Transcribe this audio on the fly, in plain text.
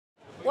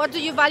What do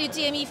you value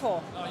TME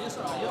for?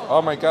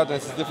 Oh my God,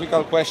 that's a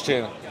difficult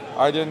question.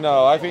 I don't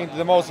know. I think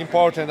the most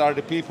important are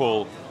the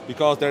people,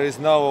 because there is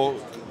no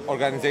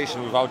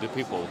organization without the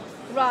people.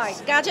 Right.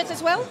 Gadgets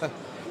as well?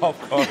 Of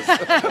course,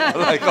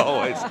 like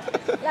always.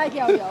 Like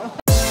yo-yo.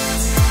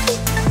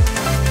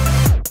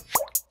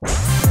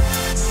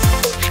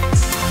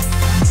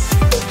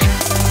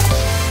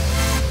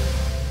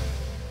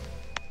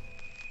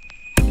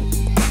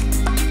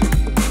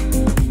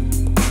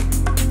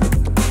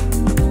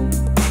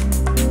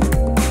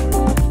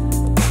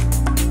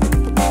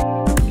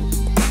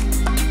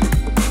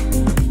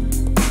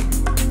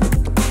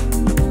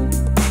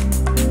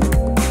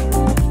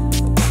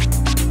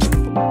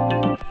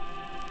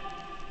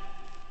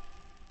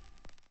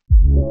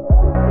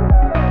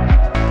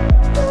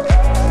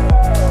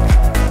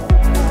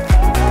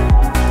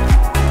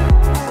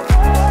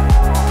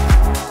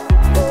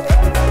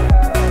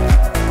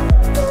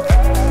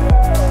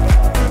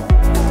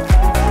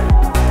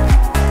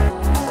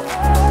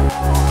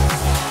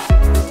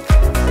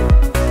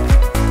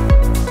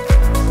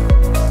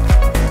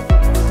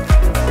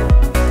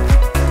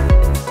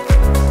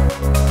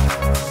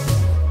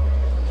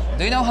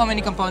 Do you know how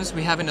many components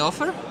we have in the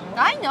offer?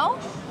 I know.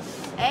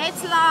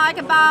 It's like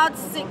about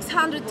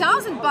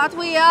 600,000, but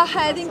we are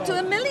heading to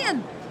 1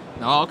 million.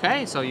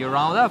 Okay, so you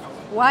round up.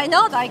 Why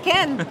not? I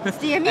can. It's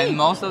TME. And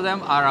most of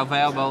them are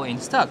available in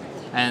stock.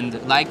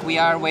 And like we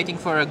are waiting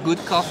for a good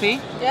coffee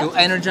to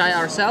energize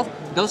ourselves,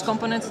 those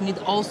components need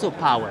also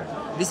power,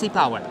 DC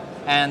power.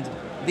 And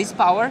this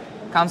power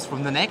comes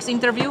from the next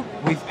interview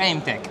with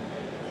Aimtec.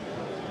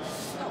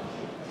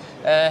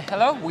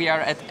 Hello, we are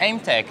at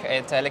Aimtec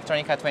at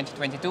Electronica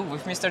 2022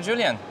 with Mr.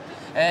 Julian.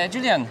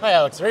 Julian. Hi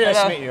Alex, very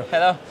nice to meet you.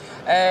 Hello.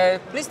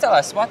 Please tell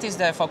us, what is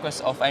the focus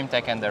of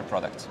Aimtec and their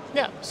product?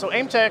 Yeah, so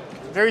Aimtec,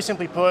 very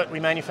simply put, we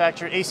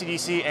manufacture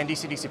AC/DC and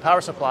DC/DC power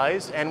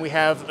supplies, and we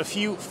have a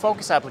few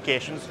focus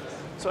applications.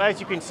 So as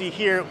you can see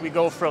here, we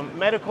go from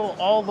medical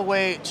all the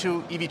way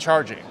to EV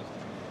charging.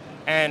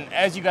 And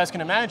as you guys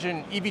can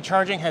imagine, EV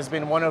charging has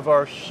been one of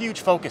our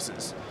huge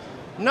focuses.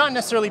 Not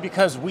necessarily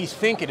because we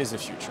think it is a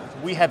future.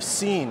 We have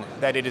seen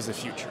that it is a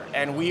future,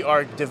 and we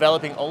are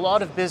developing a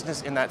lot of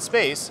business in that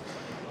space,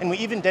 and we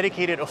even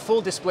dedicated a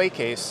full display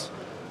case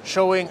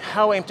showing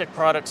how Aimtec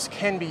products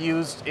can be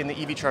used in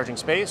the EV charging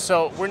space.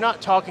 So we're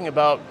not talking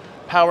about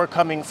power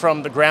coming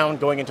from the ground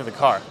going into the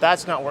car.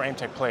 That's not where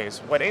Aimtec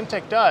plays. What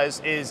Aimtec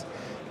does is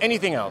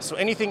anything else. So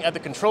anything at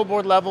the control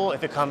board level,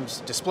 if it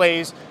comes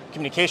displays,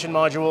 communication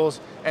modules,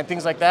 and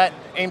things like that,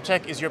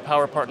 Aimtec is your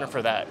power partner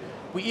for that.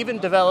 We even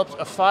developed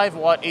a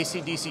 5-watt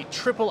AC/DC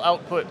triple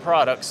output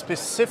product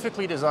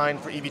specifically designed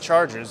for EV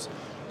chargers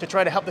to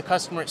try to help the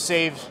customer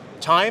save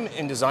time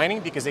in designing,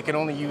 because they can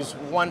only use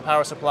one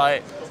power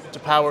supply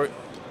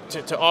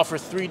to offer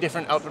 3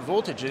 different output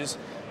voltages,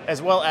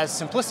 as well as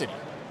simplicity.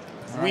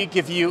 Right. We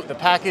give you the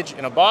package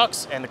in a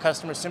box, and the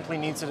customer simply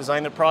needs to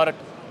design the product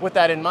with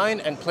that in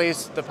mind and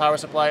place the power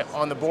supply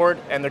on the board,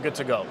 and they're good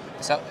to go.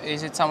 So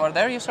is it somewhere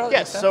there you saw?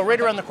 Yes, so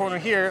right around the corner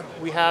here,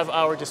 we have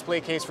our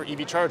display case for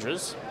EV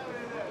chargers.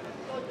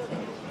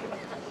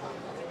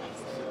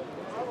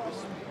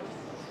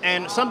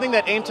 And something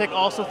that Aimtec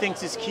also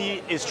thinks is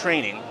key is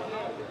training.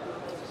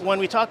 When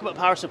we talk about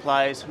power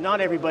supplies, not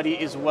everybody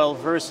is well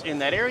versed in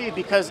that area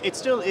because it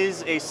still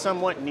is a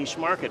somewhat niche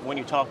market when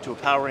you talk to a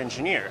power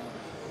engineer.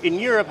 In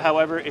Europe,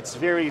 however, it's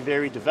very,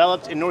 very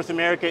developed. In North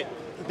America,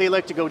 they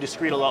like to go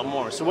discreet a lot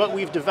more. So what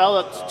we've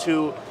developed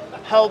to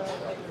help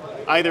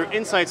either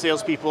inside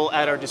salespeople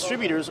at our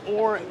distributors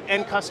or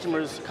end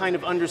customers kind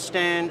of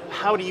understand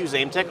how to use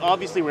Aimtec.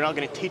 Obviously, we're not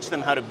going to teach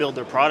them how to build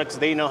their products.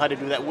 They know how to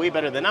do that way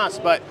better than us,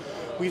 but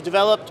we've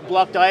developed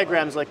block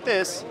diagrams like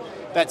this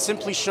that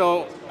simply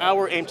show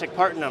our Aimtec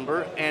part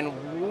number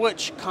and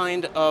which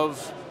kind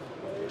of,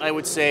 I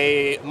would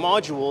say,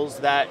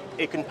 modules that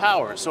it can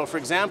power. So for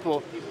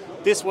example,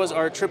 this was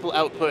our triple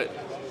output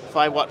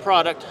 5-watt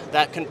product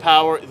that can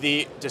power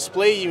the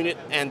display unit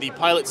and the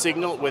pilot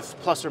signal with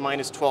plus or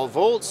minus 12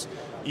 volts.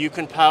 You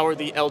can power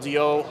the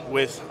LDO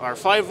with our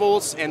 5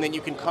 volts, and then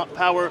you can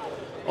power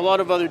a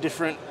lot of other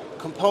different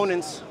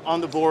components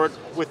on the board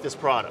with this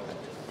product.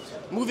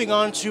 Moving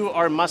on to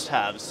our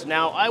must-haves.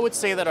 Now, I would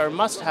say that our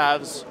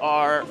must-haves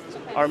are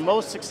our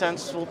most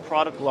successful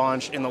product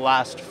launch in the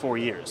last 4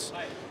 years.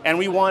 And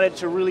we wanted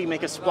to really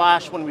make a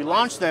splash when we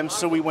launched them,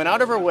 so we went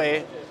out of our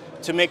way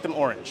to make them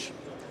orange.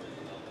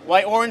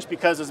 Why orange?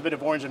 Because there's a bit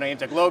of orange in our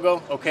Aimtec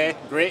logo. Okay,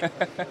 great.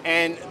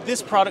 And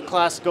this product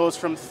class goes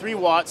from 3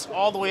 watts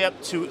all the way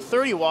up to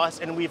 30 watts,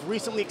 and we've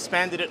recently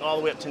expanded it all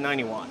the way up to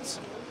 90 watts.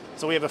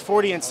 So we have a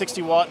 40 and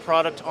 60 watt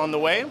product on the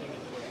way.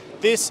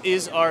 This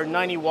is our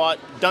 90 watt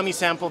dummy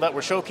sample that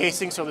we're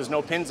showcasing, so there's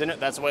no pins in it.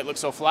 That's why it looks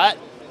so flat,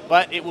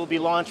 but it will be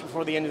launched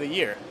before the end of the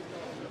year.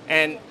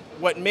 And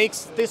what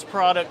makes this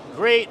product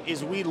great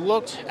is we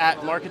looked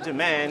at market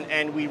demand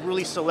and we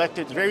really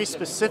selected very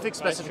specific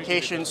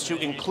specifications to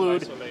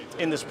include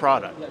in this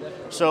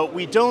product. So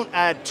we don't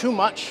add too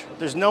much.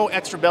 There's no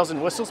extra bells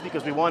and whistles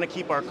because we want to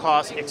keep our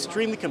costs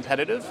extremely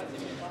competitive.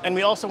 And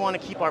we also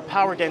want to keep our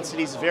power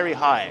densities very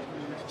high.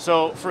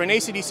 So for an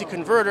AC-DC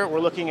converter, we're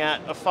looking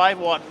at a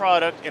 5-watt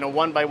product in a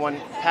 1x1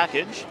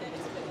 package.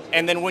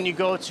 And then when you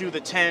go to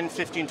the 10,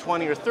 15,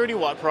 20, or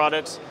 30-watt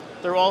products,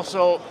 they're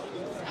also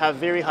have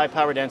very high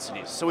power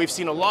densities. So we've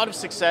seen a lot of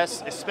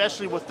success,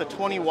 especially with the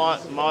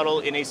 20-watt model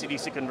in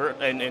AC-DC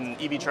in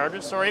EV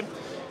chargers, sorry.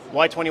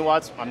 Why 20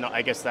 watts?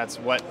 I guess that's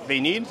what they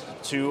need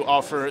to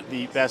offer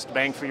the best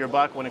bang for your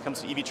buck when it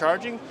comes to EV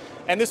charging.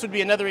 And this would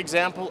be another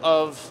example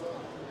of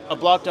a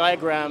block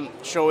diagram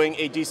showing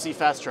a DC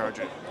fast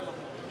charger.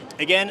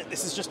 Again,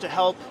 this is just to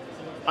help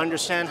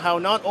understand how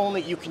not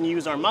only you can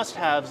use our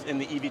must-haves in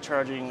the EV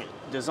charging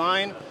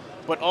design,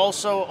 but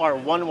also our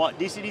 1-watt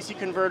DC-DC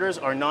converters,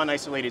 our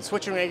non-isolated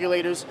switching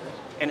regulators,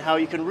 and how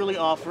you can really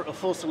offer a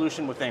full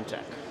solution with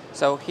Aimtec.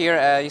 So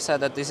here you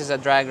said that this is a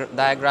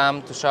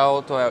diagram to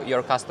show to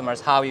your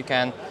customers how you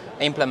can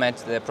implement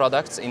the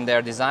products in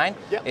their design.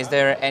 Yep. Is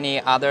there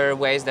any other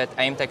ways that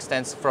Aimtec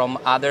stands from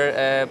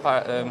other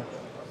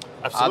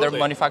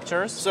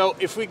manufacturers? So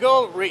if we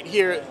go right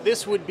here,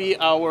 this would be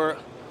our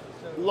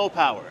low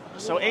power.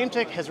 So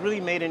Aimtec has really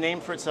made a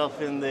name for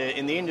itself in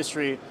the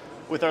industry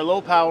with our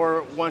low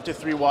power 1 to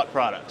 3 watt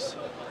products.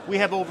 We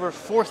have over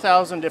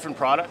 4,000 different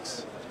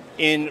products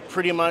in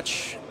pretty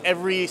much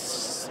every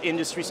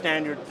industry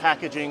standard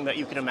packaging that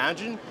you can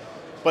imagine.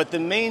 But the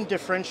main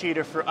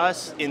differentiator for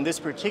us in this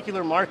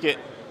particular market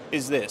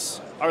is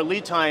this. Our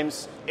lead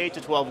times, 8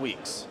 to 12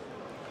 weeks,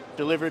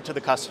 delivered to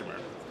the customer.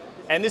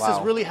 And this has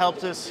really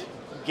helped us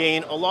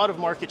gain a lot of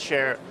market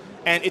share.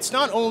 And it's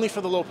not only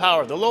for the low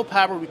power. The low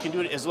power, we can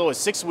do it as low as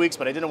 6 weeks,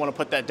 but I didn't want to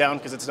put that down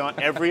because it's not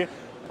every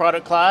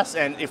product class.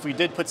 And if we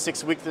did put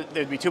 6 weeks,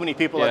 there'd be too many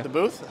people at the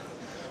booth.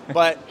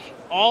 But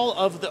all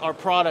of our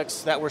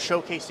products that we're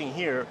showcasing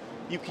here,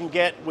 you can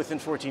get within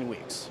 14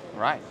 weeks.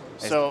 Right.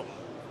 So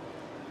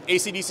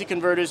AC-DC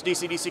converters,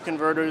 DC-DC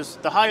converters,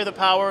 the higher the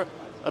power,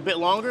 a bit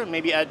longer,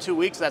 maybe add 2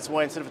 weeks. That's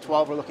why instead of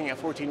 12, we're looking at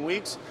 14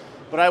 weeks.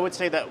 But I would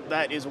say that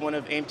that is one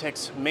of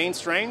Aimtec's main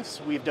strengths.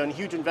 We've done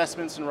huge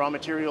investments in raw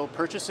material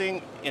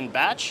purchasing in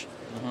batch,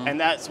 and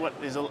that's what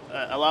is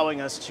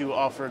allowing us to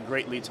offer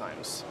great lead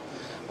times.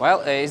 Well,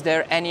 is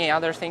there any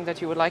other thing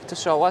that you would like to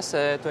show us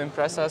to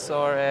impress us,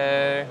 or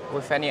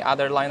with any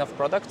other line of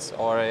products,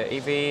 or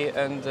EV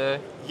and...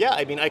 Yeah,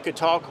 I mean, I could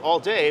talk all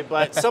day,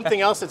 but something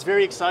else that's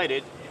very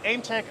excited.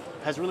 Aimtec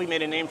has really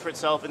made a name for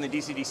itself in the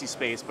DC-DC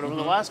space, but over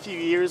the last few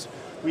years,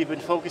 we've been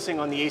focusing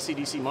on the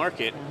AC-DC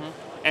market.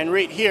 And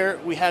right here,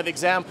 we have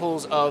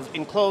examples of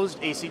enclosed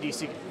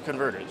AC-DC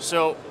converters.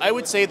 So I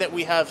would say that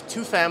we have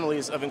 2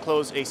 families of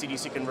enclosed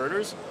AC-DC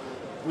converters.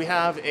 We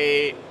have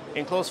a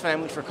enclosed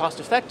family for cost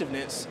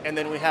effectiveness, and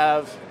then we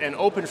have an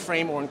open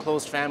frame or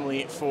enclosed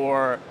family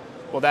for,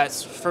 well,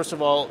 that's first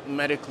of all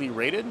medically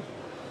rated.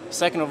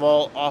 Second of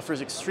all, offers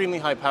extremely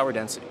high power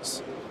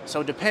densities.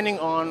 So depending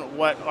on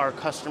what our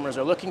customers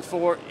are looking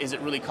for, is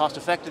it really cost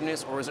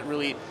effectiveness or is it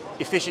really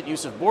efficient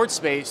use of board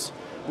space?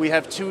 We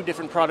have 2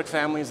 different product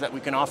families that we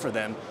can offer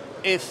them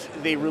if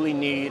they really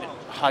need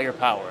higher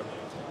power.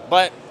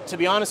 But to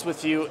be honest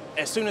with you,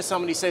 as soon as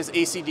somebody says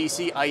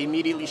AC-DC, I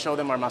immediately show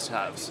them our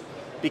must-haves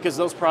because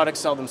those products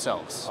sell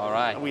themselves. All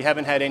right. We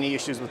haven't had any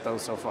issues with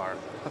those so far.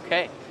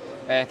 Okay.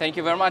 Thank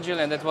you very much,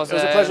 Julian. That was a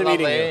pleasure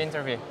lovely meeting you.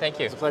 interview. Thank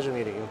you. It was a pleasure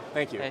meeting you.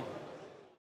 Thank you. Okay.